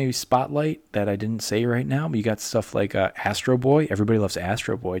want to kind of maybe spotlight that I didn't say right now. But you got stuff like Astro Boy. Everybody loves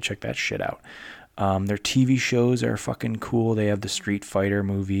Astro Boy. Check that shit out. Their TV shows are fucking cool. They have the Street Fighter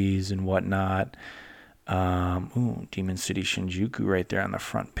movies and whatnot. Demon City Shinjuku right there on the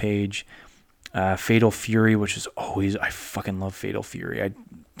front page. Fatal Fury, which is always, I fucking love Fatal Fury. I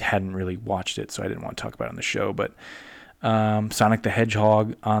hadn't really watched it, so I didn't want to talk about it on the show, but Sonic the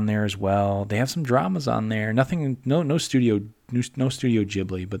Hedgehog on there as well. They have some dramas on there. Nothing, no Studio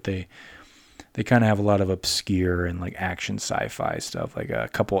Ghibli, but they kind of have a lot of obscure and like action sci-fi stuff. Like a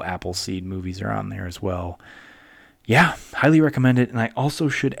couple Appleseed movies are on there as well. Yeah, highly recommend it. And I also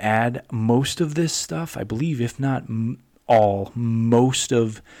should add most of this stuff, I believe, if not all, most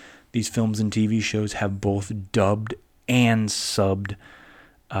of these films and TV shows have both dubbed and subbed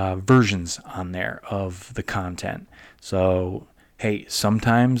versions on there of the content. So, hey,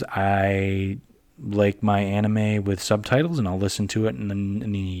 sometimes I like my anime with subtitles and I'll listen to it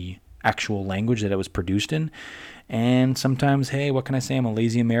in the actual language that it was produced in. And sometimes, hey, what can I say? I'm a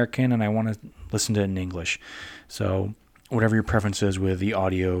lazy American and I want to listen to it in English. So whatever your preference is with the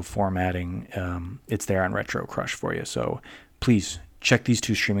audio formatting, it's there on Retro Crush for you. So please check these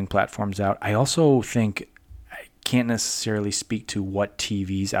two streaming platforms out. I also think I can't necessarily speak to what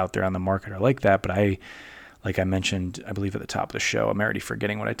TVs out there on the market are like that, but like I mentioned, I believe at the top of the show, I'm already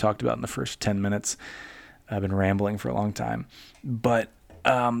forgetting what I talked about in the first 10 minutes. I've been rambling for a long time. But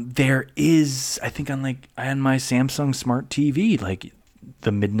there is, I think on my Samsung Smart TV, like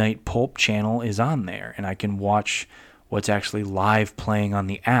the Midnight Pulp channel is on there, and I can watch what's actually live playing on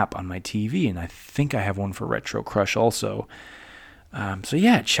the app on my TV, and I think I have one for Retro Crush also. So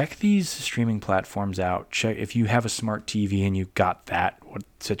yeah, check these streaming platforms out. Check if you have a smart TV and you got that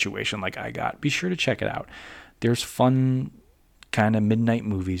situation like I got. Be sure to check it out. There's fun kind of midnight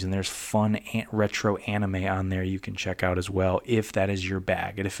movies, and there's fun retro anime on there you can check out as well if that is your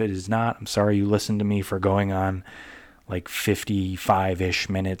bag. And if it is not, I'm sorry you listened to me for going on like 55-ish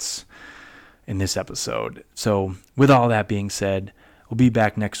minutes in this episode. So with all that being said, we'll be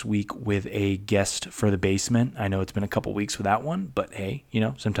back next week with a guest for the basement. I know it's been a couple weeks without one, but hey,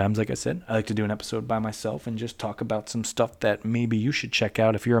 sometimes, like I said, I like to do an episode by myself and just talk about some stuff that maybe you should check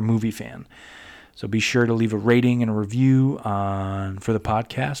out if you're a movie fan. So be sure to leave a rating and a review for the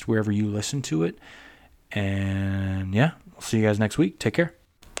podcast wherever you listen to it. And yeah, we'll see you guys next week. Take care.